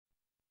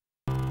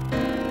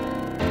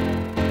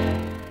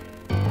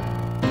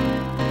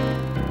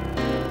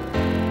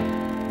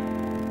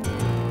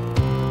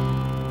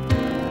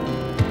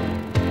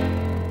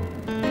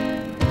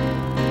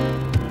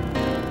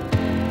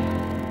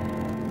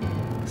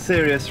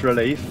serious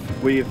relief.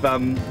 We've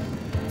heard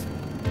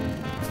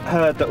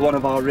that one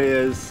of our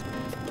rears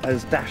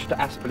has dashed to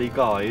Asperley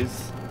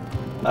Guys.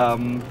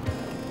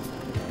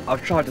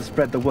 I've tried to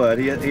spread the word.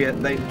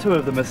 Two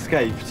of them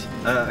escaped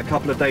a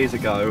couple of days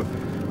ago.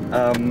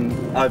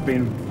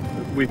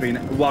 We've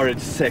been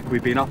worried sick.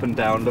 We've been up and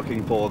down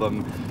looking for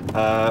them.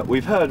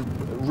 We've heard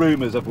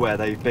rumours of where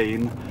they've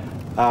been.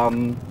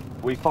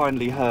 We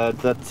finally heard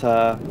that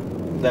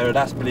they're at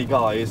Asperley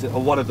Guys,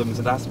 or one of them's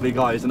at Asperley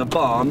Guys in a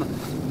barn.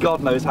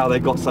 God knows how they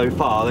got so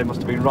far. They must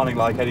have been running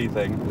like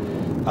anything.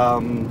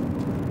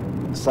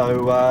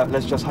 So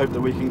let's just hope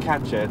that we can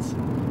catch it.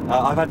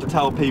 I've had to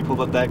tell people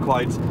that they're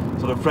quite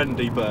sort of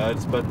friendly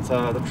birds, but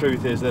the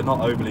truth is they're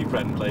not overly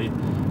friendly.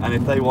 And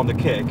if they want to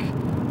kick,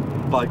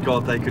 by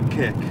God, they can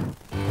kick.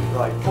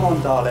 Right, come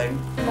on, darling.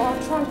 Well,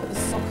 I'll try and put the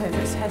sock over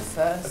its head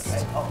first.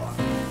 Okay, hold on.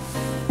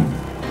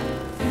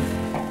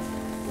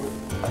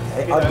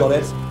 Okay, I've got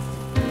it.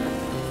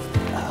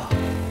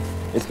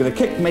 It's going to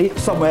kick me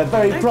somewhere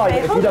very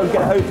private if you don't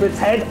get over its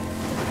head.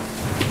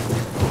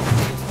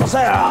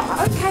 Sarah!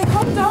 Okay,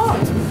 hold on.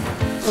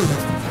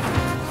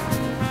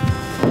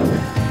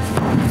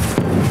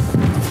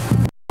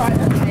 Right,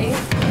 okay.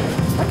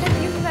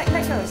 Okay, you can let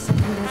go of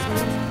something,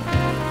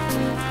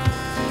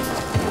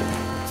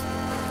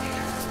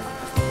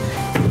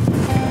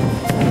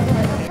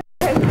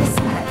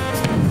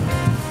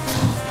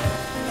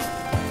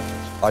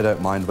 I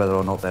don't mind whether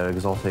or not they're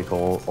exotic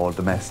or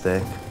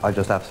domestic. I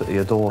just absolutely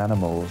adore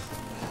animals.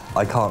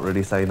 I can't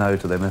really say no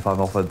to them. If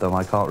I'm offered them,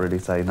 I can't really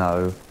say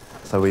no.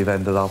 So we've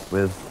ended up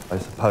with, I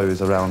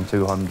suppose, around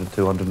 200,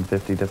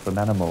 250 different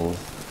animals.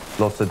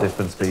 Lots of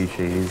different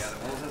species.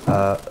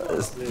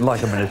 It's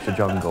like a miniature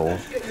jungle.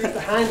 Use the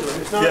handle,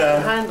 it's nice to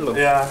handle them.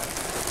 Yeah.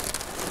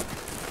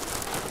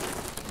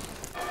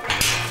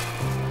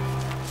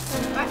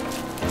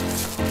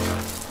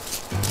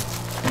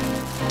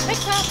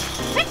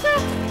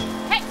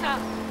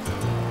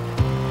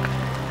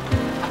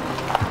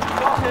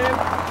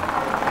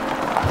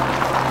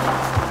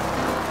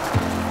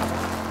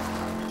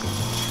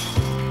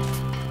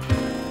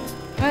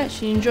 I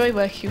actually enjoy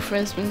working for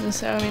Esmond and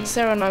Sarah. I mean,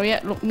 Sarah and I, we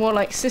look more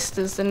like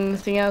sisters than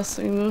anything else.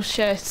 I mean, we'll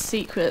share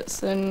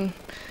secrets and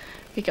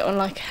we get on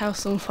like a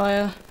house on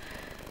fire.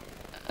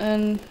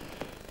 And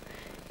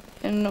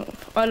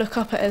I look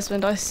up at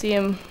Esmond, I see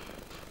him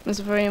as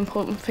a very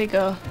important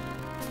figure.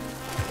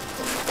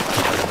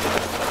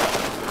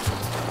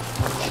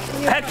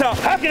 Hector,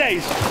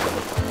 Hercules!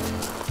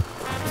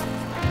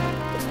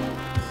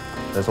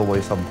 There's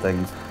always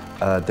something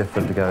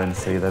different to go and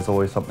see. There's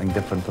always something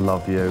different to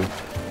love you.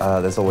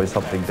 There's always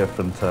something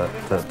different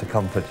to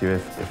comfort you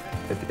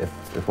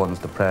if one's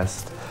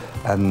depressed.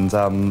 And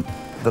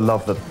the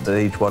love that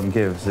each one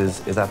gives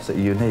is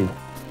absolutely unique.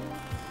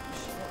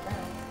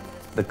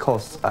 The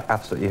costs are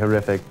absolutely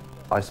horrific.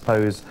 I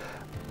suppose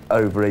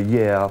over a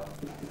year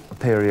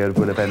period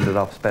would have ended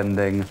up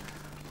spending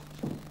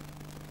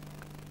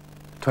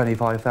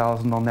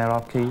 25,000 on their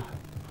upkeep,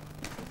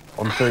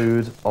 on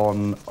food,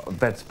 on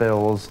vet's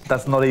bills.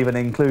 That's not even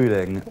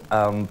including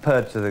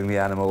purchasing the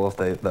animals,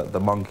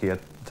 the monkey at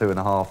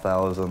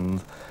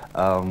 2,500,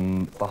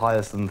 the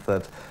hyacinth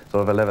at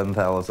sort of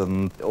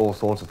 11,000, all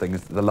sorts of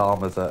things. The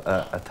llamas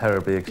are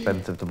terribly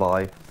expensive to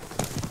buy.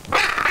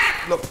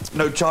 Look,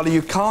 no, Charlie,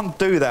 you can't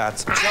do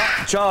that.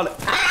 Charlie!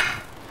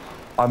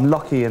 I'm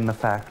lucky in the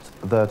fact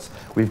that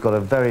we've got a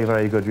very,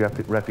 very good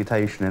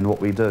reputation in what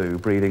we do,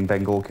 breeding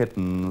Bengal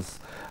kittens.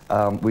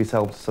 We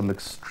sell to some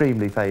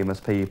extremely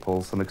famous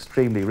people, some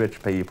extremely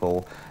rich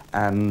people,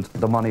 and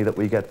the money that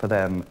we get for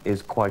them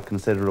is quite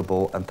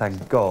considerable, and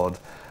thank God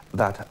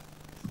that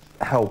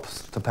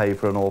helps to pay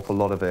for an awful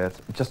lot of it.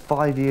 Just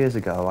 5 years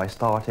ago, I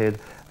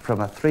started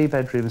from a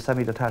 3-bedroom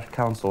semi-detached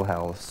council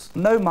house,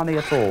 no money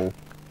at all,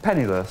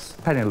 penniless,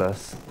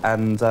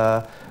 and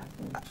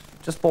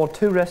just bought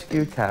 2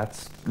 rescued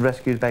cats,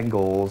 rescued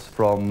Bengals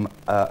from,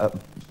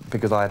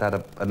 because I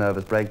had a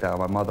nervous breakdown,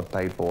 my mother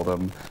paid for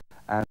them.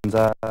 And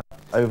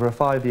over a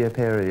 5-year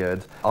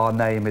period, our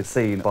name is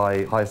seen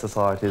by high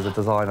society as a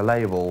designer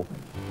label.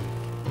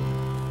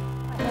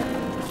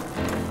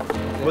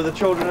 Were the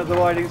children at the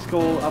riding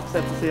school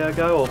upset to see her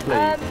go, or pleased?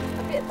 A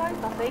bit of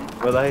both, I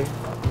think. Were they?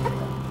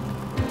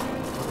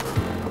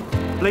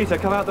 Lita,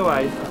 come out the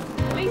way.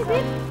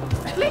 Lita?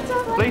 Lita?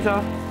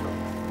 Lita!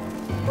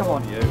 Come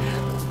on, you.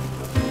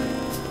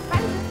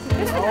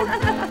 Oh,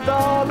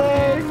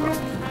 darling!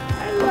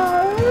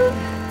 Hello!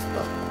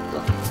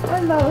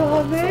 Hello,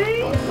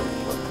 honey!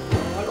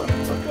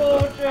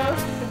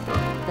 Gorgeous!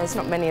 There's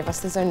not many of us,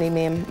 there's only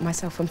me and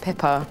myself and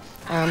Pippa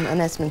and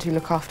Esmond who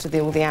look after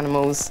all the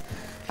animals.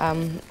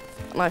 And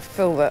I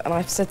feel that, and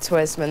I've said to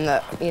Esmond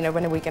that, you know,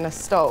 when are we going to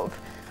stop?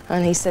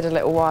 And he said a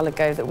little while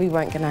ago that we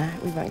weren't going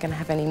to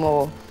have any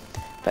more.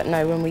 But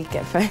no, when we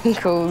get phone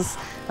calls,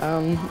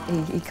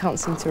 he can't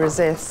seem to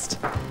resist.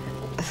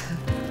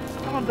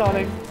 Come on,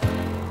 darling.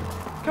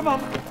 Come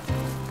on.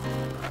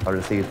 I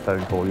received a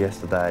phone call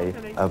yesterday,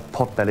 a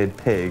pot-bellied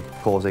pig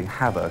causing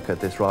havoc at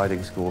this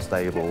riding school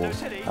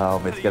stables.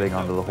 It's getting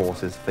under the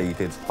horses' feet,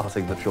 it's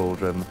butting the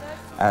children,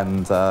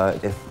 and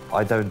if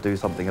I don't do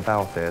something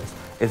about it,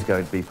 it's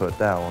going to be put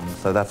down.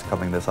 So that's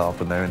coming this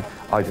afternoon.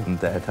 I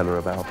didn't dare tell her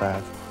about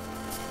that.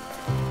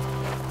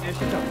 Here she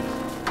comes.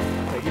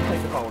 Okay, you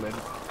take the bowl in.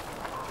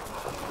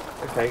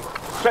 Okay,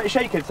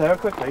 shake it, Sarah,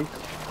 quickly.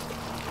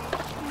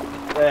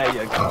 There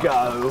you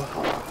go.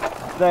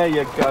 There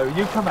you go.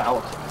 You come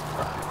out.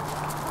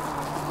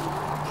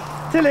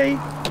 Tilly!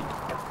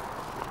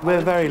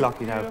 We're very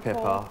lucky to have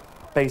Pippa.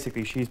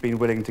 Basically, she's been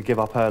willing to give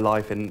up her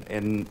life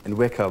in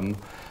Wickham,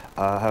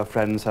 her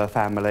friends, her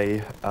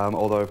family,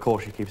 although of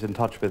course she keeps in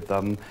touch with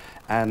them,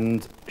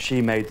 and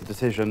she made the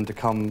decision to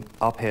come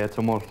up here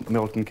to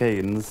Milton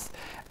Keynes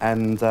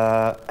and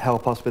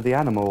help us with the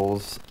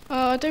animals.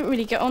 Oh, I don't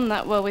really get on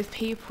that well with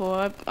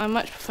people. I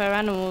much prefer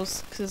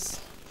animals, because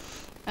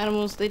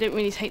animals, they don't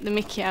really take the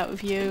mickey out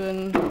of you,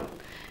 and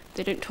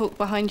they don't talk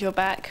behind your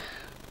back.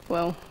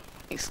 Well,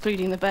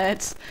 excluding the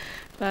birds,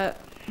 but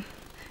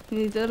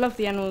the love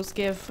the animals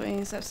give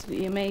is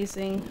absolutely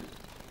amazing.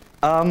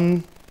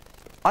 I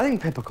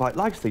think Pippa quite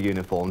likes the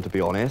uniform, to be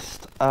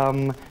honest.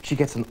 She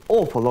gets an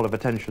awful lot of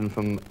attention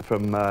from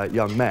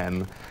young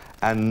men,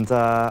 and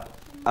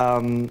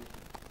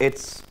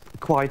it's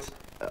quite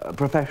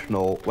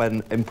professional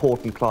when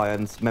important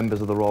clients, members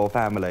of the royal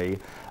family,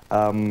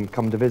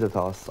 come to visit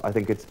us. I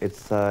think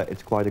it's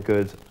quite a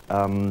good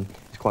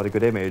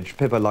image.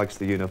 Pippa likes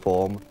the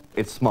uniform.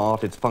 It's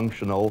smart, it's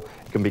functional,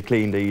 it can be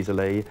cleaned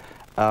easily,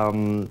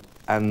 and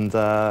as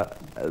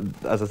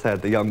I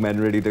said, the young men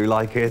really do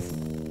like it.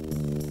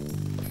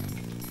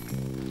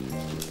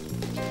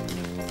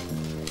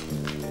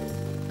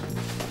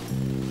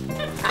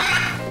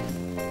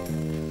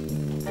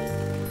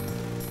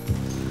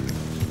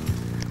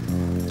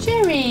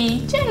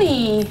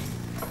 Jenny!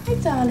 Hey,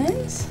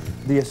 darlings.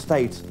 The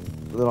estate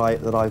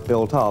that I've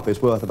built up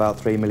is worth about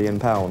 £3 million,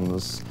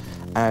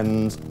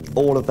 and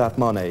all of that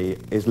money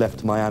is left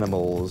to my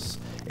animals.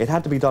 It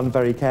had to be done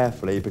very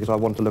carefully because I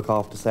want to look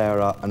after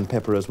Sarah and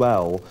Pippa as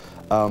well,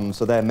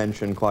 so they're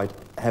mentioned quite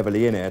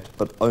heavily in it,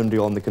 but only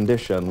on the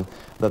condition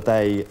that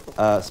they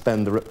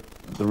spend the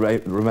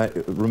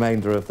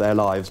remainder of their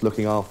lives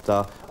looking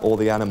after all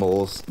the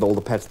animals, all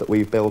the pets that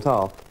we've built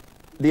up.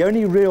 The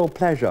only real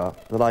pleasure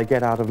that I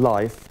get out of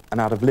life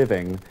and out of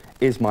living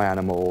is my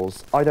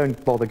animals. I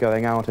don't bother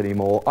going out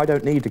anymore. I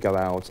don't need to go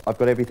out. I've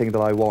got everything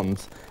that I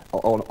want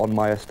on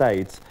my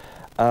estate.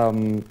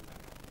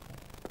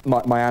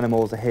 My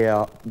animals are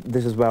here.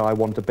 This is where I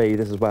want to be.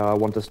 This is where I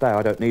want to stay.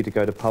 I don't need to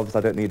go to pubs.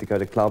 I don't need to go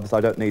to clubs.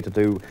 I don't need to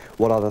do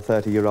what other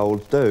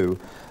 30-year-olds do.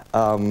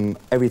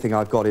 Everything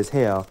I've got is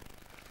here.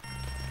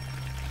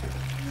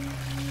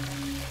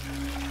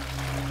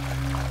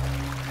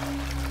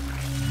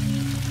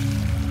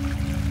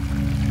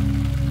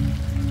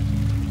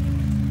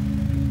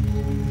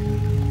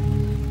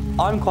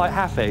 I'm quite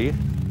happy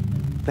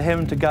for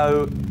him to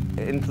go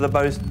into the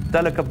most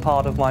delicate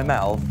part of my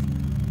mouth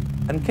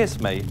and kiss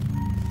me.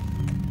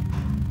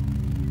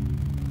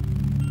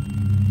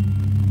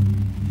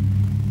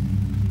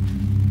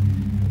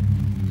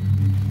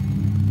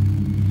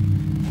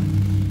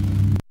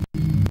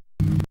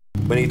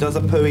 When he does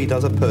a poo, he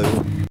does a poo.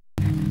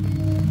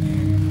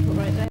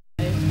 Right there.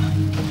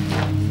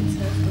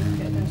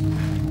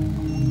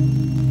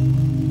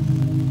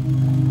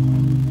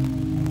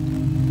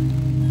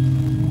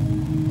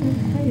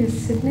 Hiya,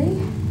 Sydney.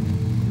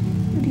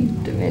 What are you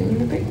doing?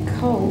 You're a bit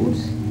cold.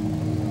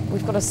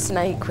 We've got a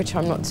snake, which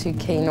I'm not too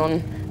keen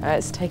on.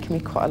 It's taken me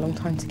quite a long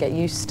time to get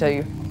used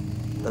to.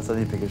 That's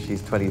only because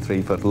she's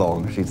 23 foot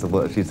long. She's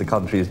the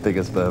country's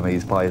biggest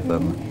Burmese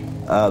python.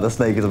 The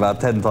snake is about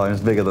 10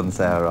 times bigger than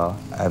Sarah,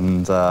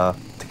 and to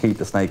keep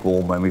the snake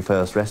warm when we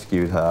first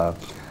rescued her,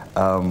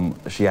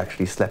 she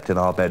actually slept in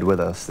our bed with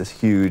us. This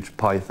huge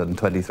python,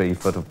 23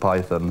 foot of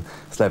python,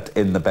 slept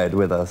in the bed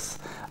with us.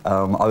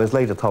 I was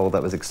later told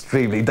that was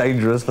extremely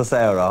dangerous for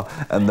Sarah,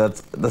 and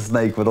that the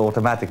snake would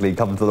automatically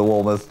come to the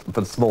warmest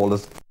but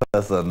smallest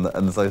person,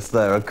 and so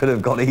Sarah could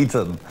have got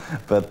eaten.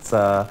 But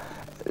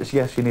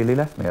yes, she nearly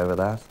left me over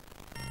that.